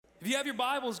If you have your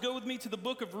Bibles, go with me to the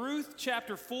book of Ruth,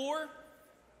 chapter 4.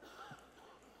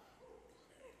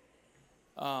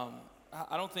 I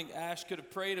don't think Ash could have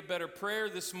prayed a better prayer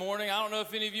this morning. I don't know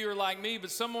if any of you are like me,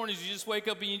 but some mornings you just wake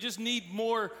up and you just need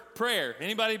more prayer.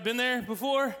 Anybody been there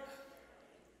before?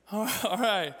 All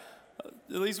right. At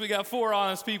least we got 4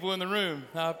 honest people in the room.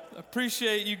 I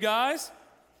appreciate you guys.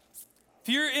 If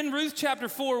you're in Ruth chapter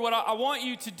 4, what I want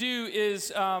you to do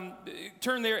is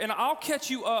turn there, and I'll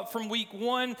catch you up from week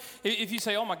 1. If you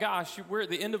say, oh my gosh, we're at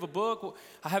the end of a book,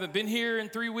 I haven't been here in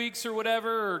 3 weeks or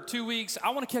whatever, or 2 weeks, I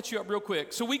want to catch you up real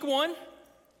quick. So week 1,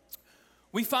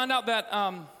 we find out that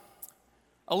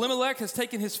Elimelech has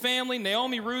taken his family,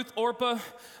 Naomi, Ruth, Orpah,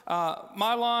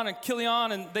 Mahlon, and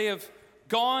Chilion, and they have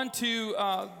gone to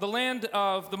the land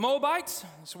of the Moabites.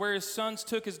 It's where his sons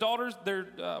took his daughters, their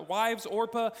wives,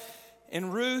 Orpah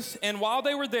and Ruth, and while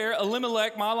they were there,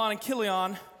 Elimelech, Mahlon, and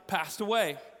Chilion passed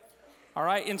away. All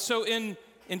right, and so in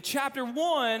chapter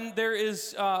 1, there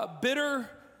is bitter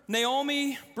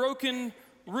Naomi, broken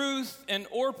Ruth, and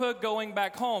Orpah going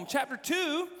back home. Chapter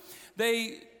 2,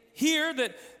 they hear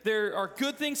that there are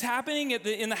good things happening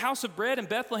in the house of bread in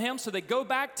Bethlehem, so they go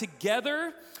back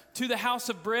together to the house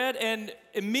of bread, and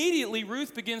immediately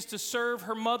Ruth begins to serve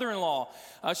her mother-in-law.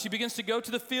 She begins to go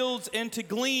to the fields and to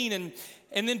glean,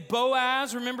 and then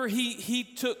Boaz, remember, he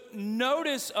took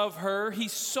notice of her. He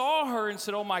saw her and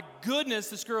said, oh my goodness,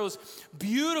 this girl is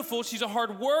beautiful. She's a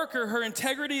hard worker. Her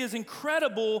integrity is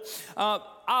incredible.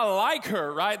 I like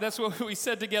her, right? That's what we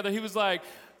said together. He was like,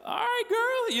 all right,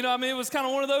 girl. You know, I mean, it was kind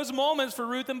of one of those moments for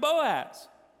Ruth and Boaz.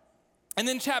 And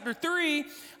then chapter 3,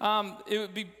 it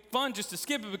would be fun just to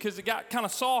skip it because it got kind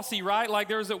of saucy, right? Like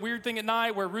there was that weird thing at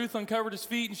night where Ruth uncovered his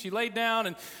feet and she laid down,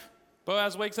 and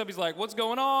Boaz wakes up, he's like, what's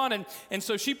going on? And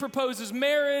so she proposes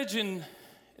marriage, and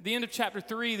at the end of chapter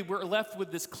 3, we're left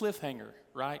with this cliffhanger,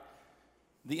 right?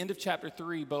 The end of chapter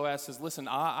 3, Boaz says, listen,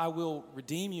 I will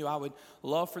redeem you. I would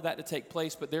love for that to take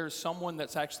place, but there is someone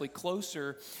that's actually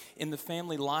closer in the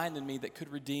family line than me that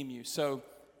could redeem you. So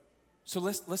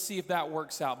let's see if that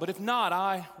works out. But if not,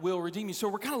 I will redeem you. So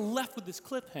we're kind of left with this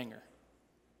cliffhanger.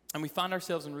 And we find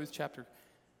ourselves in Ruth chapter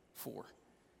 4.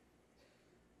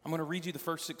 I'm going to read you the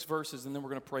first 6 verses, and then we're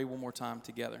going to pray one more time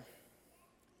together.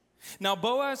 Now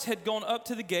Boaz had gone up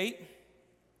to the gate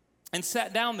and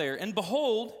sat down there. And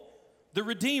behold, the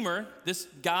Redeemer, this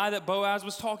guy that Boaz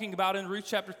was talking about in Ruth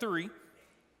chapter 3,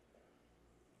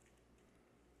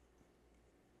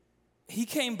 he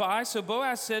came by, so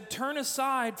Boaz said, turn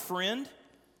aside, friend,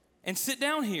 and sit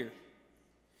down here.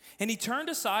 And he turned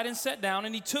aside and sat down,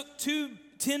 and he took 10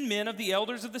 men of the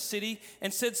elders of the city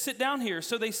and said, sit down here.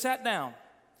 So they sat down.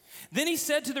 Then he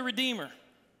said to the Redeemer,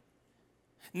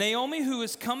 Naomi, who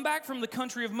has come back from the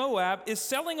country of Moab, is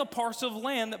selling a parcel of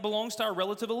land that belongs to our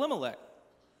relative Elimelech.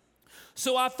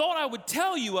 So I thought I would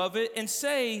tell you of it and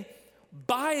say,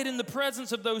 buy it in the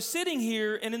presence of those sitting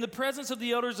here and in the presence of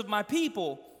the elders of my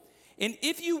people. And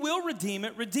if you will redeem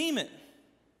it, redeem it.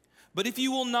 But if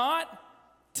you will not,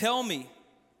 tell me,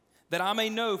 that I may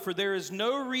know, for there is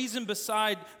no one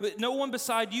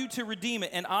beside you to redeem it,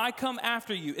 and I come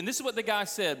after you. And this is what the guy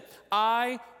said,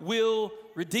 I will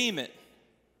redeem it.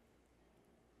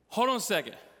 Hold on a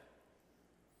second.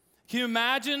 Can you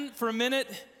imagine for a minute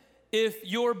if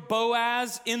you're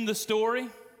Boaz in the story?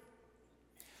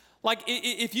 Like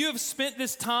if you have spent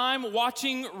this time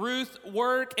watching Ruth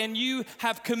work and you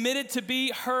have committed to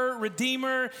be her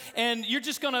redeemer, and you're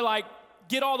just going to like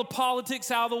get all the politics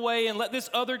out of the way and let this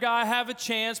other guy have a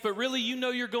chance, but really you know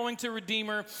you're going to redeem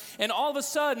her, and all of a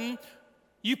sudden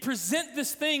you present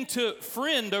this thing to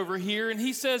friend over here and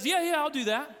he says, yeah, I'll do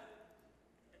that.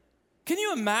 Can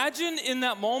you imagine in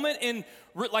that moment,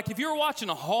 like if you were watching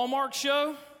a Hallmark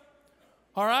show,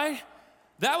 all right,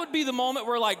 that would be the moment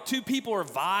where like 2 people are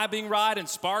vibing, right, and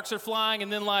sparks are flying,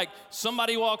 and then like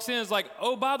somebody walks in and is like,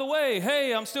 oh, by the way,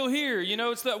 hey, I'm still here. You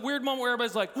know, it's that weird moment where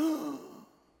everybody's like,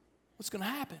 what's going to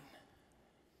happen?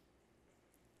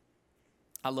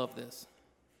 I love this.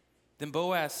 Then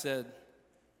Boaz said,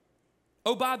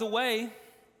 oh, by the way,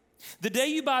 the day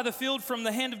you buy the field from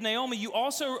the hand of Naomi, you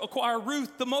also acquire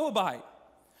Ruth the Moabite,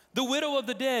 the widow of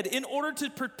the dead, in order to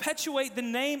perpetuate the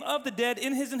name of the dead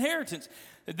in his inheritance.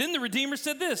 And then the Redeemer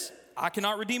said this, I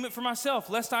cannot redeem it for myself,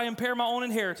 lest I impair my own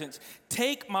inheritance.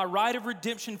 Take my right of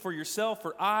redemption for yourself,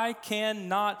 for I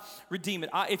cannot redeem it.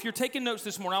 If you're taking notes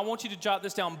this morning, I want you to jot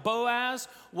this down. Boaz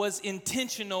was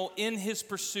intentional in his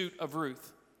pursuit of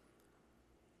Ruth.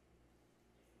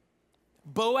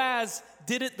 Boaz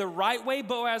did it the right way.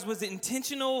 Boaz was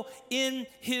intentional in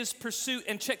his pursuit.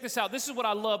 And check this out. This is what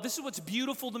I love. This is what's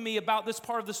beautiful to me about this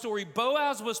part of the story.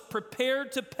 Boaz was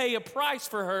prepared to pay a price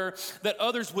for her that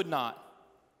others would not.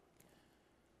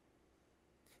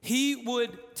 He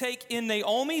would take in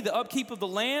Naomi, the upkeep of the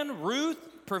land, Ruth,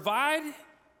 provide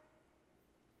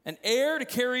an heir to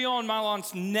carry on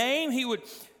Mahlon's name. He would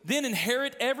then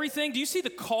inherit everything. Do you see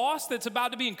the cost that's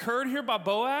about to be incurred here by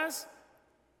Boaz?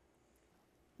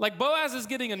 Like Boaz is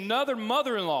getting another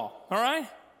mother-in-law, all right?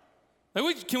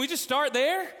 Can we just start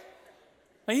there?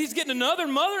 Like he's getting another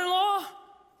mother-in-law.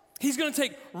 He's going to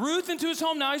take Ruth into his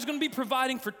home. Now he's going to be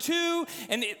providing for two.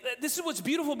 And this is what's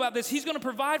beautiful about this. He's going to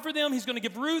provide for them. He's going to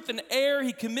give Ruth an heir.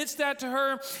 He commits that to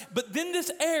her. But then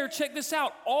this heir, check this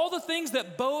out. All the things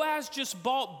that Boaz just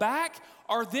bought back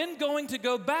are then going to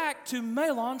go back to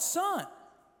Mahlon's son.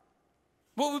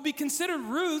 What would be considered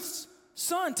Ruth's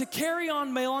son, to carry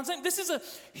on Mahlon's name. This is a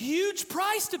huge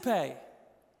price to pay.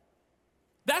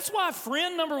 That's why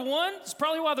friend number one, it's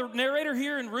probably why the narrator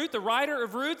here in Ruth, the writer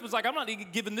of Ruth, was like, I'm not even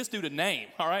giving this dude a name,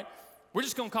 all right? We're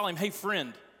just going to call him, hey,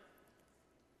 friend.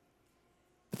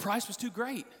 The price was too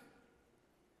great.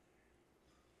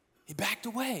 He backed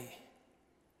away.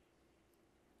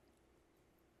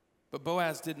 But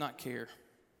Boaz did not care.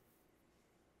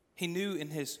 He knew in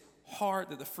his heart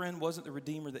that the friend wasn't the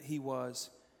redeemer that he was,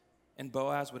 and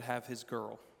Boaz would have his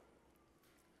girl.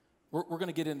 We're going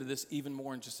to get into this even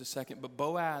more in just a second, but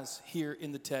Boaz here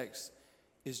in the text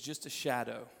is just a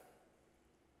shadow.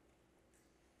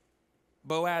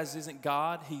 Boaz isn't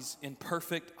God. He's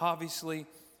imperfect, obviously.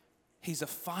 He's a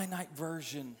finite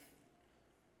version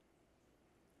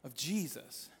of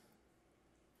Jesus.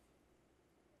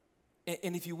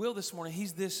 And if you will this morning,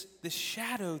 he's this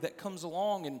shadow that comes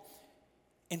along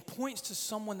and points to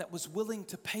someone that was willing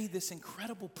to pay this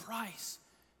incredible price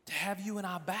to have you and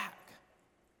I back.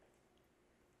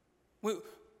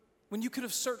 When you could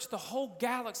have searched the whole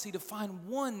galaxy to find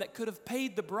one that could have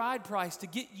paid the bride price to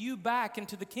get you back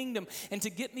into the kingdom and to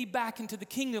get me back into the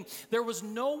kingdom, there was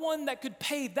no one that could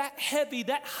pay that heavy,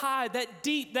 that high, that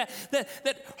deep, that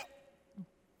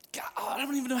God, I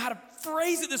don't even know how to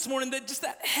phrase it this morning, that just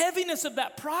that heaviness of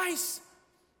that price.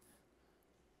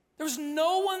 There was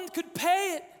no one could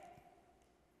pay it.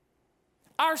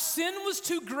 Our sin was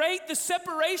too great. The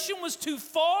separation was too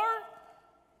far.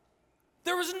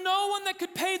 There was no one that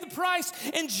could pay the price.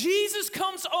 And Jesus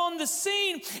comes on the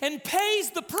scene and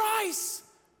pays the price.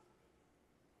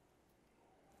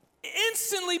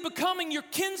 Instantly becoming your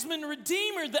kinsman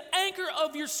redeemer, the anchor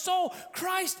of your soul.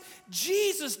 Christ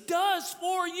Jesus does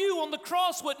for you on the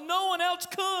cross what no one else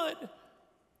could.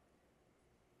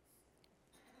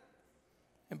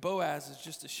 And Boaz is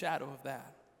just a shadow of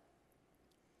that.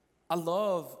 I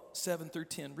love 7 through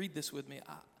 10. Read this with me.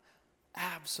 I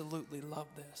absolutely love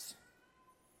this.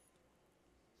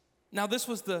 Now, this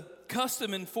was the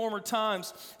custom in former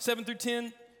times. 7 through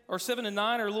 10, or 7 and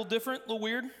 9 are a little different, a little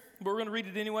weird, but we're going to read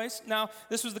it anyways. Now,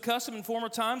 this was the custom in former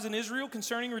times in Israel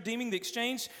concerning redeeming the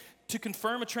exchange to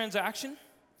confirm a transaction,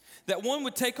 that one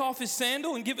would take off his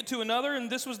sandal and give it to another, and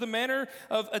this was the manner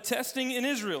of attesting in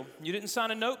Israel. You didn't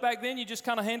sign a note back then, you just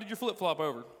kind of handed your flip-flop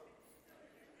over.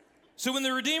 So when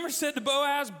the Redeemer said to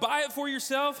Boaz, buy it for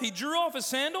yourself, he drew off his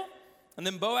sandal, and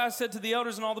then Boaz said to the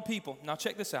elders and all the people, now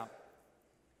check this out.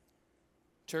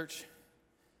 Church,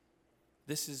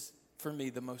 this is, for me,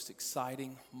 the most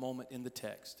exciting moment in the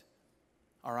text,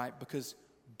 all right? Because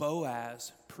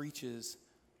Boaz preaches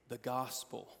the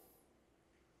gospel.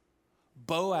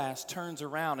 Boaz turns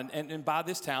around, and by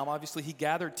this time, obviously, he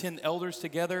gathered 10 elders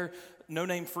together.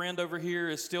 No-name friend over here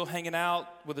is still hanging out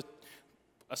with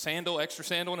a sandal, extra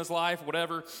sandal in his life,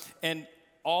 whatever. And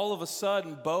all of a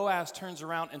sudden, Boaz turns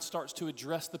around and starts to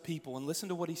address the people. And listen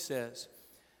to what he says.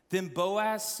 Then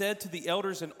Boaz said to the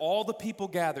elders and all the people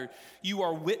gathered, you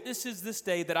are witnesses this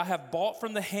day that I have bought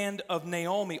from the hand of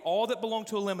Naomi all that belonged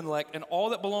to Elimelech and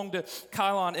all that belonged to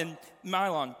Chilion and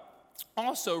Mahlon.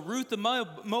 Also, Ruth the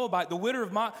Moabite, the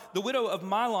widow of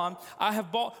Mahlon, I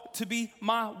have bought to be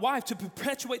my wife, to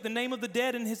perpetuate the name of the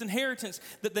dead in his inheritance,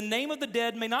 that the name of the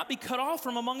dead may not be cut off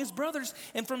from among his brothers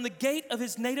and from the gate of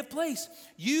his native place.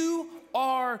 You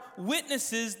are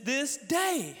witnesses this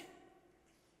day.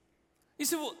 He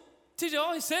said, well, TJ,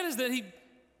 all he said is that he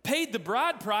paid the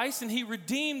bride price and he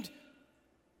redeemed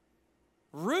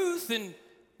Ruth and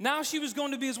now she was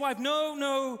going to be his wife.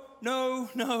 No.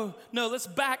 Let's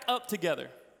back up together.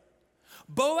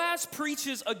 Boaz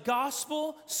preaches a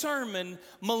gospel sermon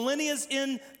millennia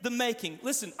in the making.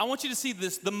 Listen, I want you to see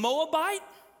this. The Moabite,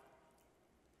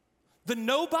 the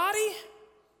nobody,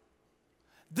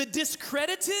 the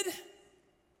discredited,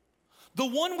 the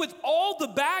one with all the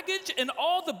baggage and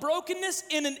all the brokenness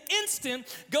in an instant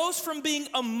goes from being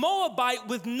a Moabite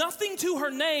with nothing to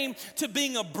her name to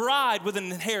being a bride with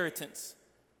an inheritance.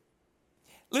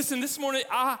 Listen, this morning,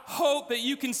 I hope that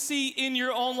you can see in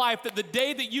your own life that the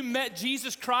day that you met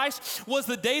Jesus Christ was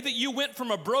the day that you went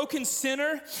from a broken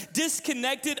sinner,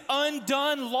 disconnected,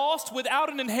 undone, lost,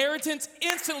 without an inheritance,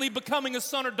 instantly becoming a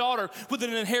son or daughter with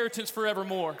an inheritance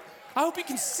forevermore. I hope you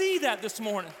can see that this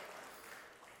morning.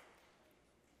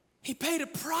 He paid a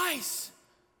price.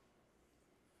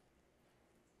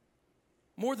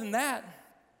 More than that,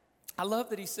 I love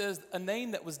that he says a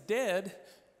name that was dead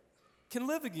can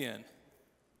live again.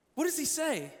 What does he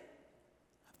say?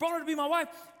 I brought her to be my wife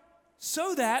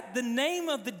so that the name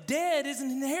of the dead is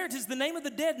an inheritance. The name of the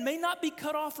dead may not be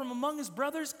cut off from among his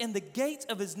brothers and the gates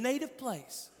of his native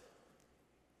place.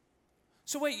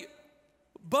 So wait,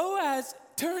 Boaz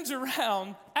turns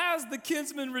around as the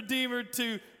kinsman redeemer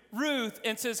to Ruth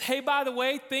and says, hey, by the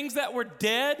way, things that were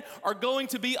dead are going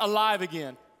to be alive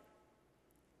again.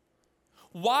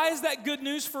 Why is that good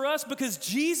news for us? Because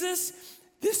Jesus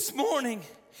this morning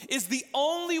is the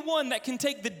only one that can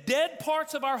take the dead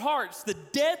parts of our hearts, the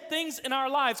dead things in our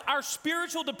lives, our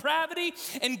spiritual depravity,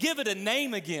 and give it a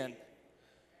name again.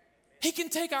 He can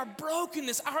take our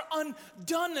brokenness, our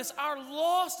undoneness, our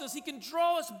lostness. He can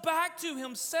draw us back to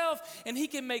himself, and he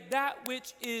can make that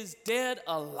which is dead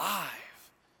alive.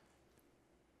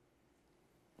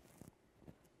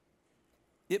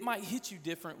 It might hit you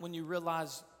different when you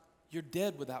realize you're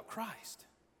dead without Christ.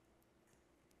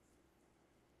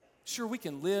 Sure, we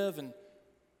can live and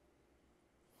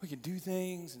we can do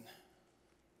things and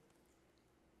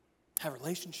have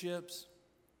relationships,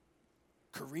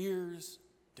 careers,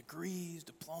 degrees,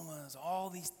 diplomas, all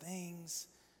these things.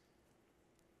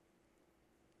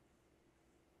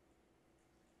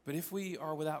 But if we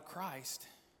are without Christ,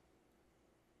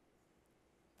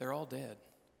 they're all dead.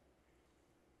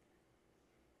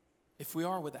 If we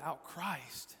are without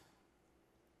Christ,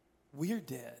 we're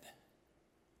dead.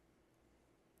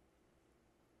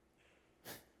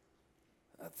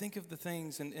 Think of the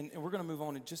things, and we're going to move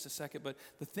on in just a second, but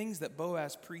the things that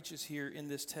Boaz preaches here in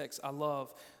this text, I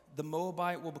love. The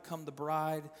Moabite will become the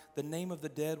bride. The name of the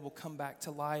dead will come back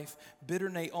to life. Bitter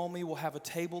Naomi will have a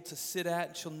table to sit at,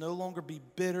 and she'll no longer be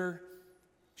bitter.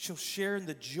 She'll share in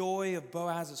the joy of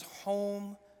Boaz's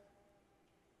home.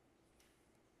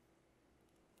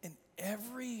 And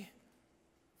every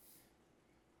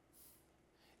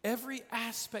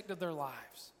aspect of their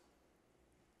lives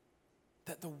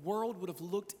that the world would have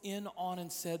looked in on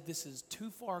and said, this is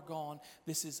too far gone,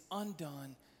 this is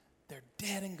undone, they're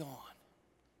dead and gone.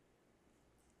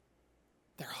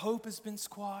 Their hope has been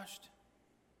squashed.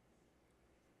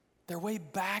 Their way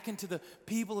back into the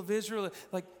people of Israel,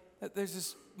 like there's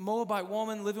this Moabite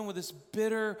woman living with this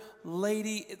bitter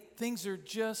lady. Things are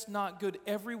just not good.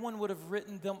 Everyone would have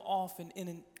written them off in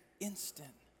an instant.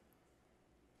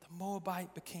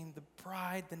 Moabite became the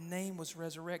bride. The name was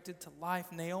resurrected to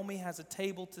life. Naomi has a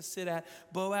table to sit at.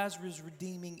 Boaz was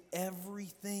redeeming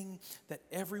everything that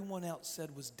everyone else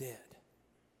said was dead.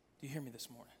 Do you hear me this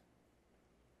morning?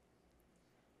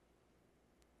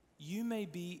 You may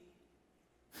be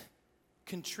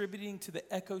contributing to the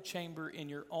echo chamber in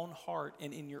your own heart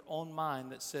and in your own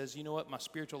mind that says, you know what, my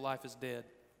spiritual life is dead.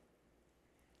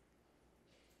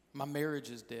 My marriage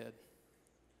is dead.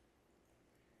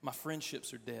 My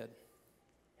friendships are dead.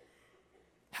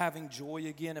 Having joy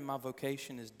again in my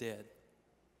vocation is dead.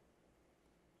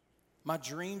 My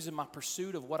dreams and my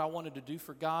pursuit of what I wanted to do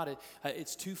for God,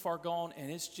 it's too far gone and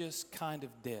it's just kind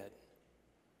of dead.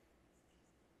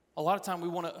 A lot of time we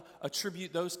want to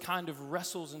attribute those kind of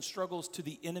wrestles and struggles to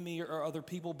the enemy or other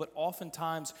people, but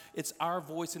oftentimes it's our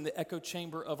voice in the echo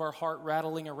chamber of our heart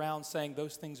rattling around saying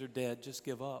those things are dead, just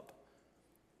give up.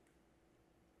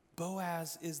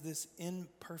 Boaz is this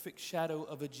imperfect shadow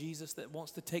of a Jesus that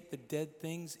wants to take the dead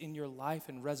things in your life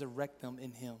and resurrect them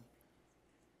in him.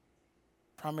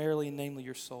 Primarily and namely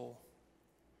your soul.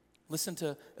 Listen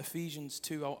to Ephesians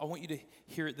 2. I want you to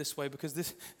hear it this way because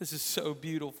this is so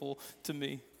beautiful to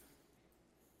me.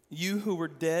 You who were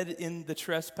dead in the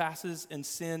trespasses and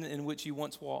sin in which you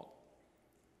once walked,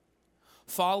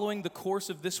 following the course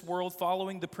of this world,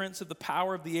 following the prince of the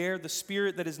power of the air, the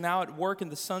spirit that is now at work in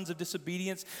the sons of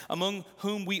disobedience, among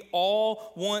whom we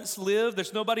all once lived.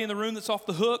 There's nobody in the room that's off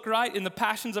the hook, right? In the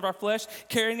passions of our flesh,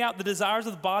 carrying out the desires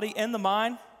of the body and the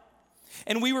mind.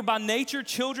 And we were by nature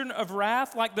children of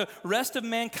wrath like the rest of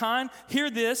mankind. Hear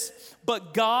this,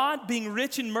 but God, being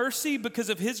rich in mercy because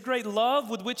of his great love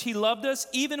with which he loved us,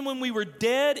 even when we were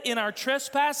dead in our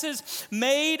trespasses,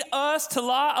 made us to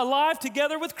lie alive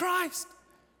together with Christ.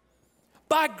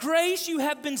 By grace you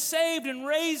have been saved and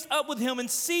raised up with him and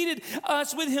seated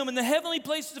us with him in the heavenly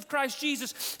places of Christ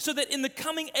Jesus, so that in the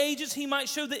coming ages he might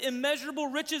show the immeasurable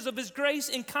riches of his grace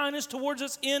and kindness towards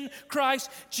us in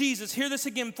Christ Jesus. Hear this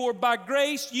again. For by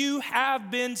grace you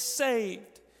have been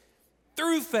saved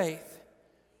through faith.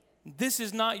 This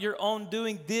is not your own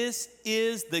doing. This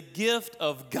is the gift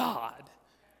of God.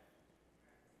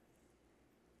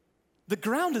 The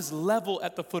ground is level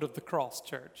at the foot of the cross,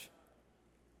 church.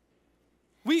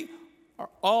 We are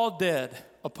all dead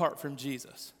apart from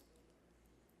Jesus.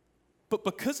 But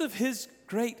because of his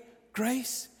great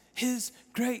grace, his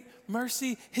great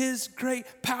mercy, his great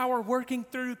power working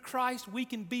through Christ, we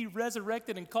can be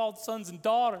resurrected and called sons and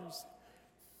daughters.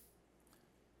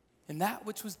 And that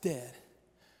which was dead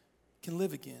can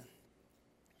live again.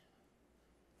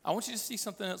 I want you to see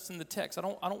something else in the text. I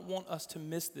don't want us to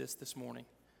miss this morning.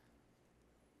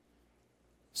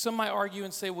 Some might argue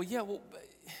and say,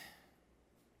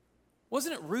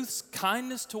 wasn't it Ruth's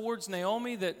kindness towards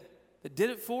Naomi that did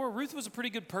it for her? Ruth was a pretty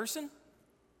good person.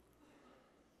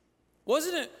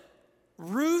 Wasn't it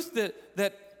Ruth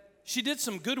that she did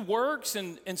some good works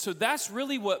and so that's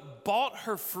really what bought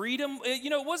her freedom?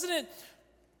 Wasn't it?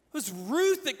 It was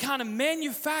Ruth that kind of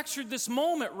manufactured this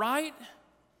moment, right?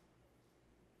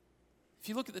 If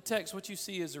you look at the text, what you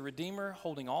see is a redeemer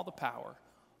holding all the power,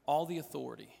 all the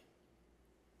authority,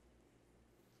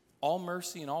 all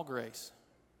mercy and all grace,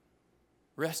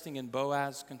 resting in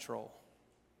Boaz's control.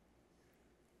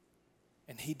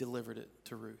 And he delivered it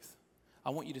to Ruth.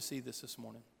 I want you to see this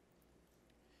morning.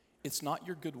 It's not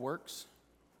your good works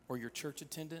or your church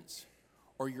attendance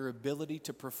or your ability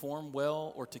to perform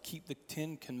well or to keep the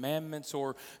 10 commandments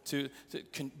or to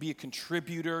be a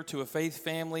contributor to a faith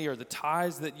family or the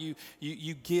tithes that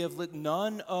you give. Let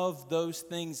none of those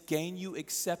things gain you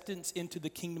acceptance into the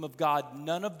kingdom of God.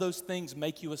 None of those things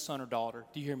make you a son or daughter.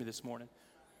 Do you hear me this morning?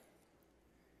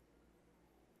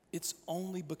 It's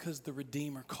only because the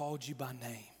Redeemer called you by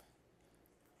name.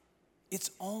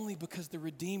 It's only because the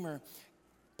Redeemer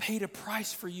paid a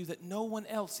price for you that no one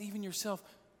else, even yourself,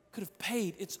 could have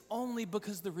paid. It's only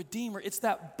because the Redeemer, it's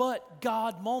that but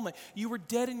God moment. You were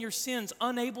dead in your sins,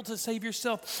 unable to save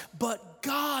yourself, but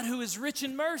God, who is rich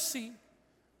in mercy,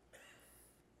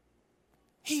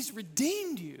 he's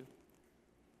redeemed you.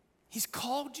 He's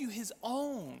called you his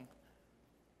own.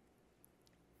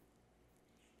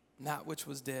 And that which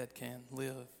was dead can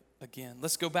live again.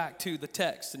 Let's go back to the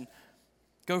text and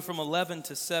go from 11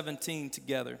 to 17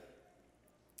 together.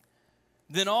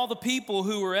 Then all the people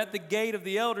who were at the gate of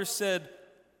the elders said,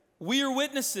 "We are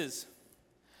witnesses.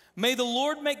 May the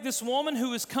Lord make this woman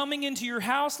who is coming into your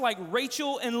house like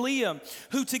Rachel and Leah,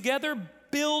 who together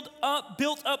built up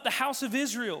the house of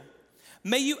Israel.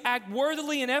 May you act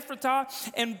worthily in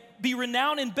Ephrathah and be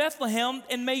renowned in Bethlehem,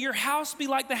 and may your house be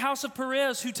like the house of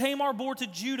Perez, who Tamar bore to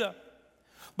Judah.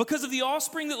 Because of the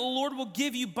offspring that the Lord will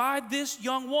give you by this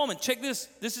young woman." Check this.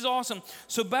 This is awesome.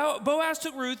 So Boaz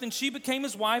took Ruth, and she became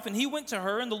his wife, and he went to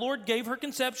her, and the Lord gave her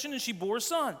conception, and she bore a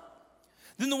son.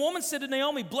 Then the woman said to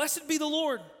Naomi, "Blessed be the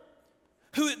Lord."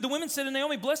 The women said to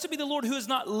Naomi, "Blessed be the Lord, who has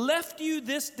not left you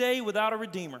this day without a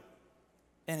redeemer."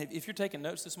 And if you're taking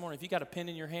notes this morning, if you got a pen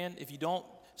in your hand, if you don't,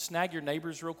 snag your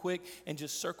neighbors real quick and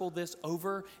just circle this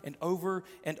over and over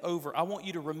and over. I want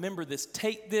you to remember this.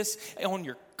 Take this on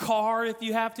your car if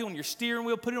you have to, on your steering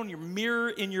wheel. Put it on your mirror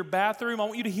in your bathroom. I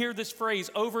want you to hear this phrase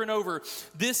over and over.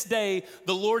 This day,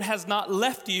 the Lord has not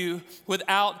left you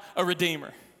without a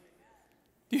redeemer.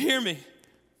 Do you hear me?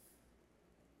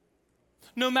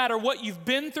 No matter what you've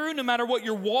been through, no matter what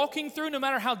you're walking through, no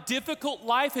matter how difficult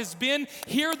life has been,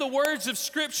 hear the words of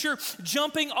Scripture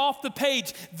jumping off the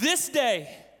page. This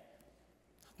day,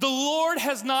 the Lord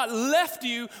has not left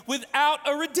you without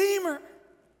a redeemer.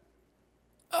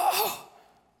 Oh,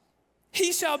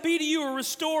 he shall be to you a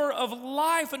restorer of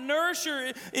life, a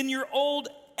nourisher in your old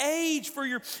age. For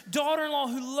your daughter-in-law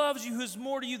who loves you, who is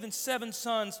more to you than 7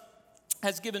 sons,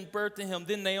 has given birth to him.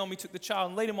 Then Naomi took the child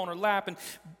and laid him on her lap and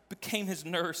became his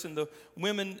nurse. And the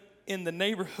women in the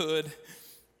neighborhood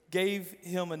gave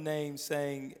him a name,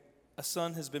 saying, "A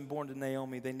son has been born to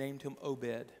Naomi." They named him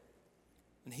Obed.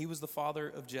 And he was the father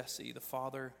of Jesse, the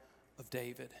father of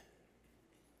David.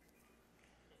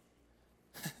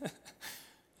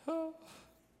 Oh.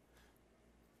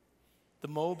 The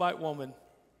Moabite woman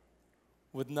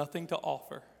with nothing to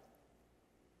offer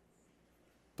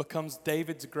becomes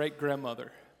David's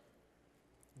great-grandmother.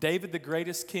 David, the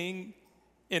greatest king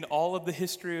in all of the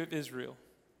history of Israel.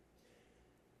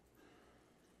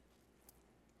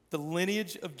 The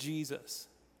lineage of Jesus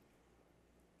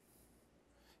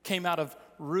came out of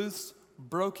Ruth's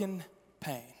broken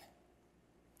pain.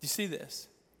 Do you see this?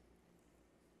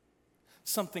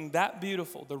 something that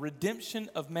beautiful, the redemption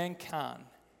of mankind,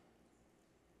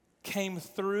 came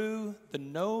through the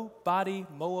nobody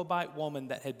Moabite woman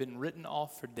that had been written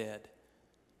off for dead.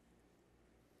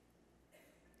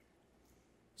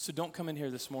 So don't come in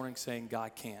here this morning saying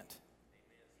God can't.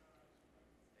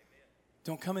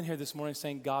 Don't come in here this morning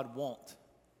saying God won't.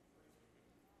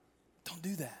 Don't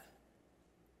do that.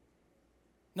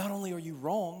 Not only are you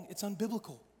wrong, it's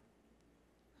unbiblical.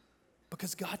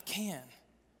 Because God can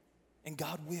and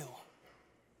God will.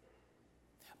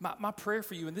 My prayer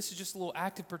for you, and this is just a little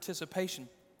active participation.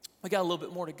 We got a little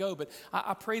bit more to go, but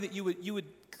I pray that you would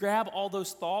grab all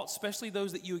those thoughts, especially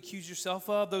those that you accuse yourself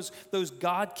of, those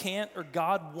God can't or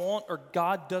God won't or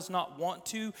God does not want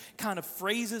to kind of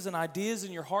phrases and ideas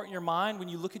in your heart and your mind when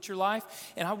you look at your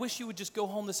life. And I wish you would just go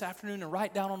home this afternoon and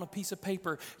write down on a piece of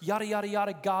paper, yada, yada,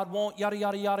 yada, God won't, yada,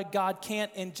 yada, yada, God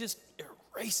can't, and just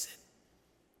erase it.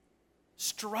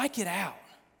 Strike it out.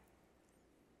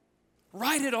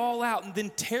 Write it all out and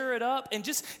then tear it up and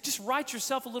just write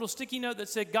yourself a little sticky note that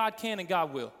said God can and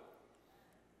God will.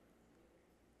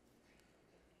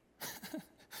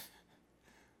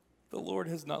 The Lord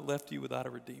has not left you without a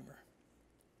redeemer.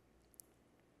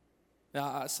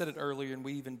 Now, I said it earlier, and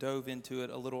we even dove into it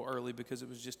a little early because it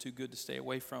was just too good to stay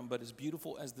away from. But as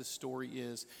beautiful as this story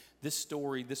is, this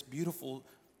beautiful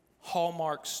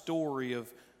hallmark story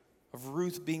of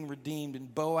Ruth being redeemed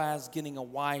and Boaz getting a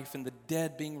wife and the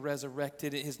dead being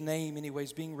resurrected, his name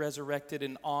anyways being resurrected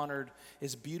and honored,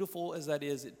 as beautiful as that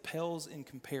is, it pales in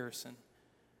comparison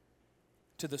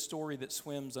to the story that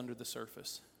swims under the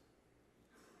surface.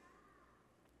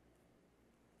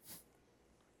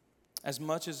 As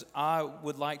much as I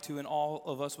would like to, and all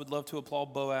of us would love to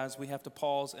applaud Boaz, we have to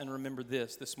pause and remember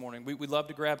this morning. We love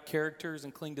to grab characters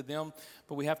and cling to them,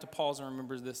 but we have to pause and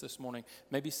remember this morning.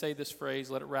 Maybe say this phrase,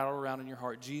 let it rattle around in your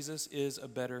heart. Jesus is a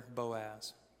better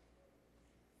Boaz.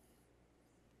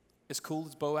 As cool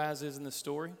as Boaz is in this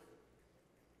story,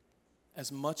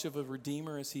 as much of a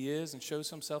redeemer as he is and shows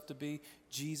himself to be,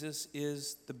 Jesus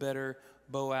is the better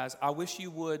Boaz. I wish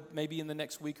you would, maybe in the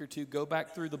next week or two, go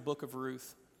back through the book of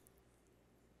Ruth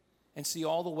and see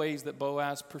all the ways that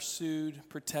Boaz pursued,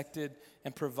 protected,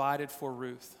 and provided for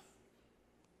Ruth.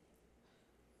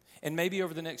 And maybe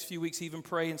over the next few weeks even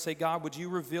pray and say, God, would you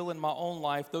reveal in my own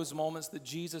life those moments that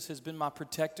Jesus has been my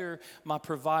protector, my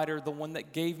provider, the one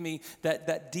that gave me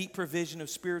that deep provision of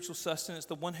spiritual sustenance,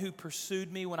 the one who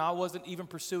pursued me when I wasn't even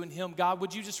pursuing him. God,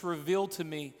 would you just reveal to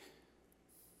me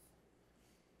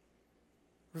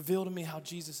how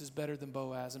Jesus is better than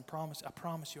Boaz, and I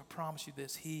promise you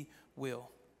this, he will.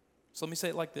 So let me say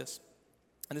it like this,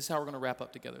 and this is how we're going to wrap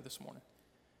up together this morning.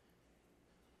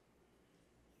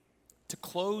 To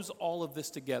close all of this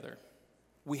together,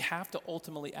 we have to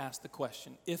ultimately ask the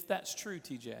question, if that's true,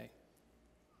 TJ,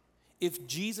 if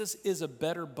Jesus is a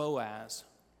better Boaz,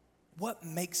 what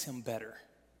makes him better?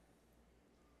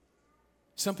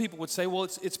 Some people would say, well,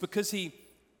 it's because he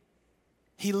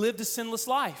lived a sinless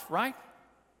life, right?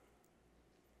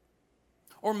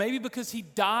 Or maybe because he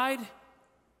died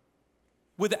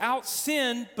without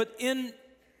sin, but in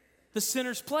the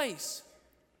sinner's place.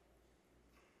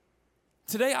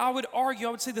 Today, I would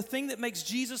say the thing that makes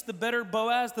Jesus the better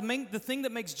Boaz, the thing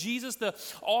that makes Jesus the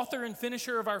author and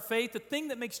finisher of our faith, the thing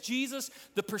that makes Jesus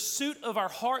the pursuit of our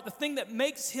heart, the thing that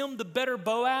makes him the better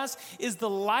Boaz is the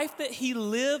life that he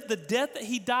lived, the death that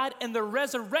he died, and the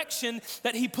resurrection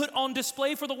that he put on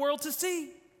display for the world to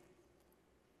see.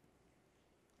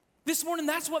 This morning,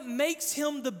 that's what makes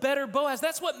him the better Boaz.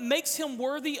 That's what makes him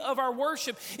worthy of our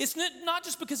worship. It's not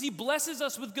just because he blesses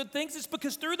us with good things. It's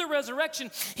because through the resurrection,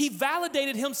 he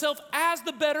validated himself as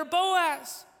the better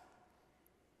Boaz,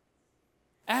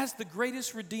 as the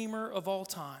greatest redeemer of all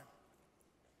time.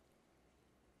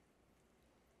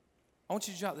 I want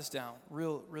you to jot this down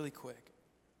really quick.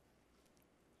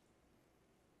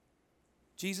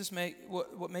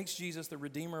 What makes Jesus the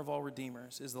redeemer of all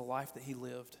redeemers is the life that he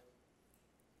lived,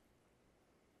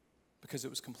 because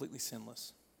it was completely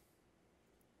sinless.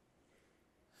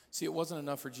 See, it wasn't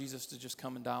enough for Jesus to just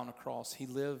come and die on a cross. He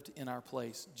lived in our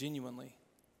place, genuinely.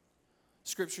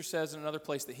 Scripture says in another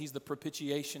place that he's the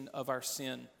propitiation of our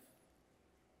sin.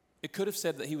 It could have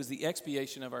said that he was the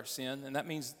expiation of our sin, and that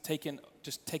means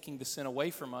just taking the sin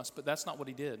away from us, but that's not what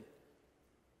he did.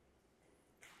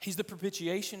 He's the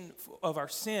propitiation of our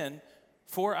sin,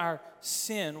 for our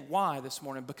sin. Why this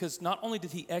morning? Because not only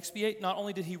did he expiate, not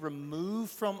only did he remove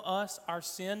from us our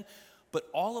sin, but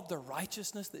all of the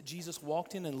righteousness that Jesus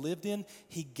walked in and lived in,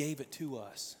 he gave it to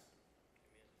us.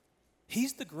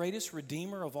 He's the greatest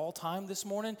redeemer of all time this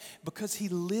morning because he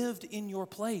lived in your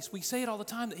place. We say it all the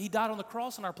time that he died on the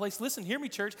cross in our place. Listen, hear me,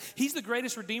 church. He's the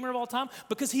greatest redeemer of all time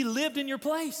because he lived in your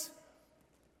place.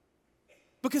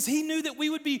 Because he knew that we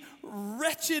would be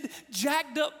wretched,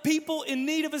 jacked up people in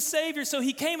need of a Savior. So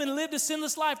he came and lived a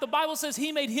sinless life. The Bible says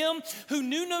he made him who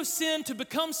knew no sin to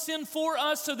become sin for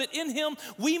us so that in him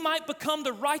we might become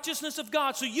the righteousness of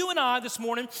God. So you and I this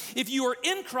morning, if you are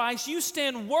in Christ, you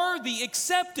stand worthy,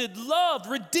 accepted, loved,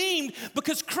 redeemed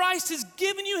because Christ has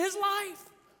given you his life.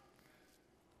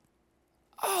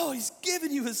 Oh, he's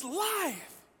given you his life.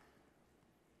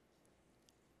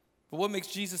 But what makes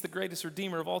Jesus the greatest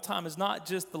redeemer of all time is not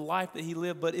just the life that he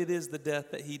lived, but it is the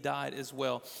death that he died as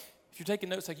well. If you're taking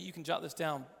notes, you can jot this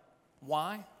down.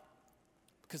 Why?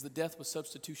 Because the death was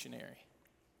substitutionary.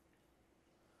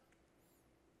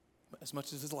 As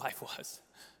much as his life was.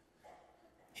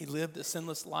 He lived a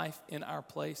sinless life in our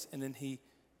place, and then he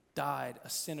died a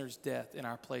sinner's death in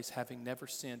our place, having never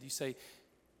sinned. You say,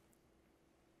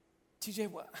 TJ,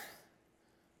 what?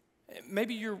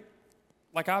 Maybe you're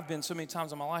like I've been so many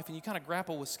times in my life, and you kind of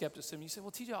grapple with skepticism. You say,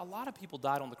 well, TJ, a lot of people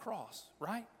died on the cross,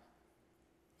 right?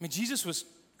 I mean, Jesus was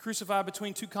crucified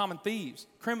between two common thieves,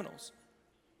 criminals.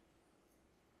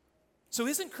 So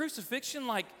isn't crucifixion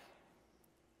like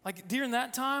during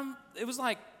that time, it was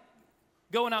like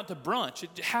going out to brunch.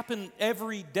 It happened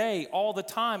every day, all the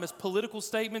time, as political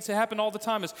statements. It happened all the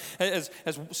time as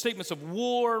statements of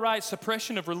war, right?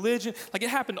 Suppression of religion. Like it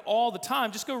happened all the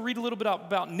time. Just go read a little bit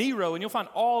about Nero, and you'll find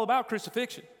all about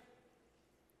crucifixion.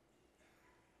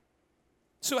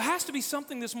 So it has to be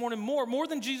something this morning more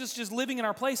than Jesus just living in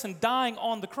our place and dying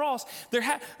on the cross.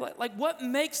 What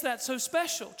makes that so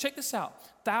special? Check this out.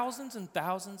 Thousands and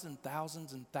thousands and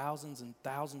thousands and thousands and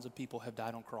thousands of people have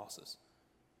died on crosses.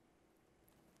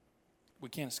 We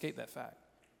can't escape that fact.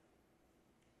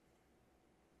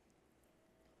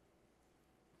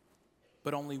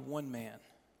 But only one man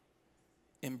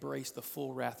embraced the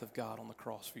full wrath of God on the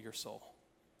cross for your soul.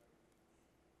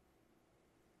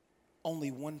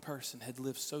 Only one person had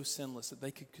lived so sinless that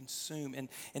they could consume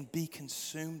and be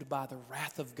consumed by the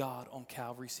wrath of God on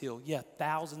Calvary's hill. Yeah,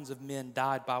 thousands of men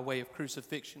died by way of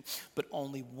crucifixion, but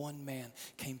only one man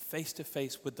came face to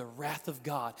face with the wrath of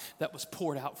God that was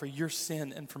poured out for your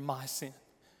sin and for my sin.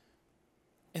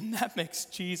 And that makes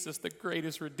Jesus the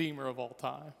greatest redeemer of all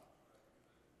time.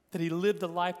 That he lived a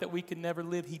life that we could never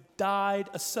live. He died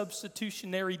a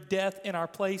substitutionary death in our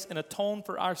place and atoned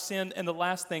for our sin. And the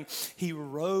last thing, he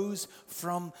rose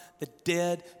from the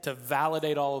dead to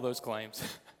validate all of those claims.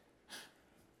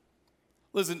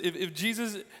 Listen, if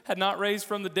Jesus had not raised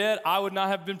from the dead, I would not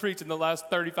have been preaching the last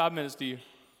 35 minutes to you.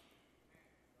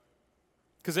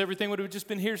 Because everything would have just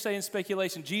been hearsay and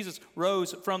speculation. Jesus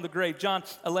rose from the grave. John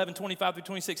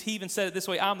 11:25-26, he even said it this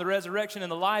way, I'm the resurrection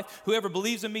and the life. Whoever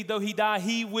believes in me, though he die,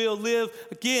 he will live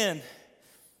again.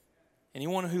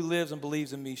 Anyone who lives and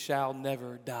believes in me shall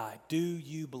never die. Do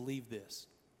you believe this?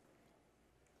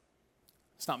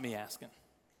 It's not me asking.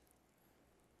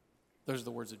 Those are the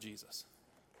words of Jesus.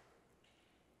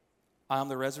 I am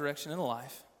the resurrection and the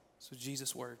life. So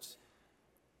Jesus' words.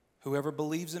 Whoever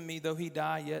believes in me, though he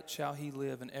die, yet shall he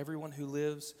live. And everyone who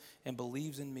lives and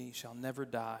believes in me shall never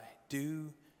die.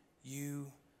 Do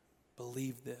you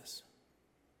believe this?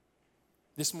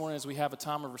 This morning, as we have a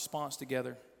time of response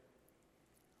together,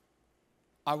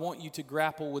 I want you to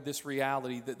grapple with this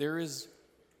reality that there is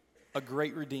a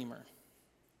great Redeemer,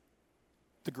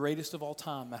 the greatest of all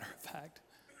time, matter of fact,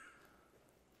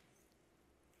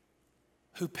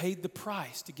 who paid the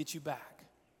price to get you back.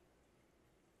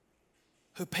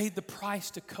 Who paid the price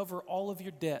to cover all of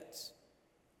your debts,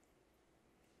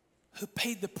 who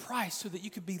paid the price so that you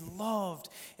could be loved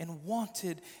and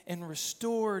wanted and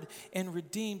restored and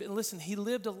redeemed. And listen, he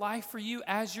lived a life for you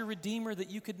as your Redeemer that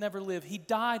you could never live. He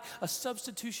died a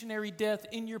substitutionary death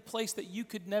in your place that you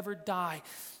could never die.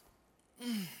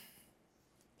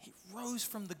 He rose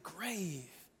from the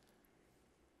grave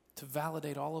to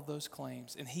validate all of those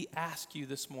claims. And he asked you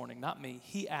this morning, not me,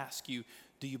 he asked you,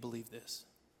 do you believe this?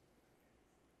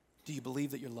 Do you believe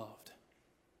that you're loved?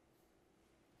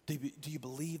 Do you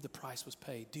believe the price was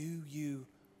paid? Do you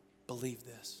believe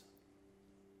this?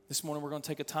 This morning we're going to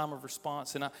take a time of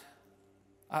response. And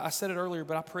I said it earlier,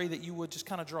 but I pray that you would just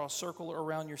kind of draw a circle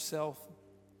around yourself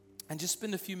and just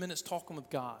spend a few minutes talking with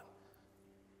God,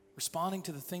 responding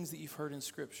to the things that you've heard in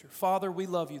Scripture. Father, we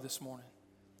love you this morning.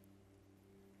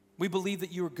 We believe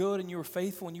that you are good and you are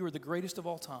faithful and you are the greatest of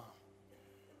all time.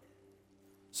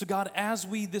 So God, as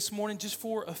we this morning, just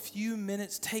for a few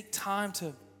minutes, take time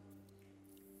to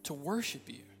worship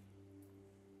you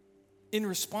in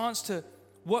response to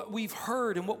what we've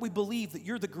heard and what we believe, that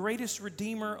you're the greatest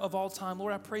Redeemer of all time.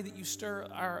 Lord, I pray that you stir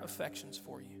our affections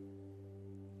for you.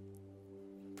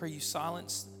 Pray you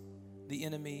silence the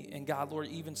enemy, and God, Lord,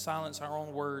 even silence our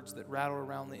own words that rattle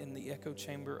around in the echo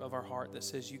chamber of our heart that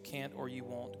says you can't or you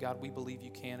won't. God, we believe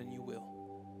you can and you will.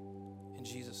 In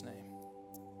Jesus' name.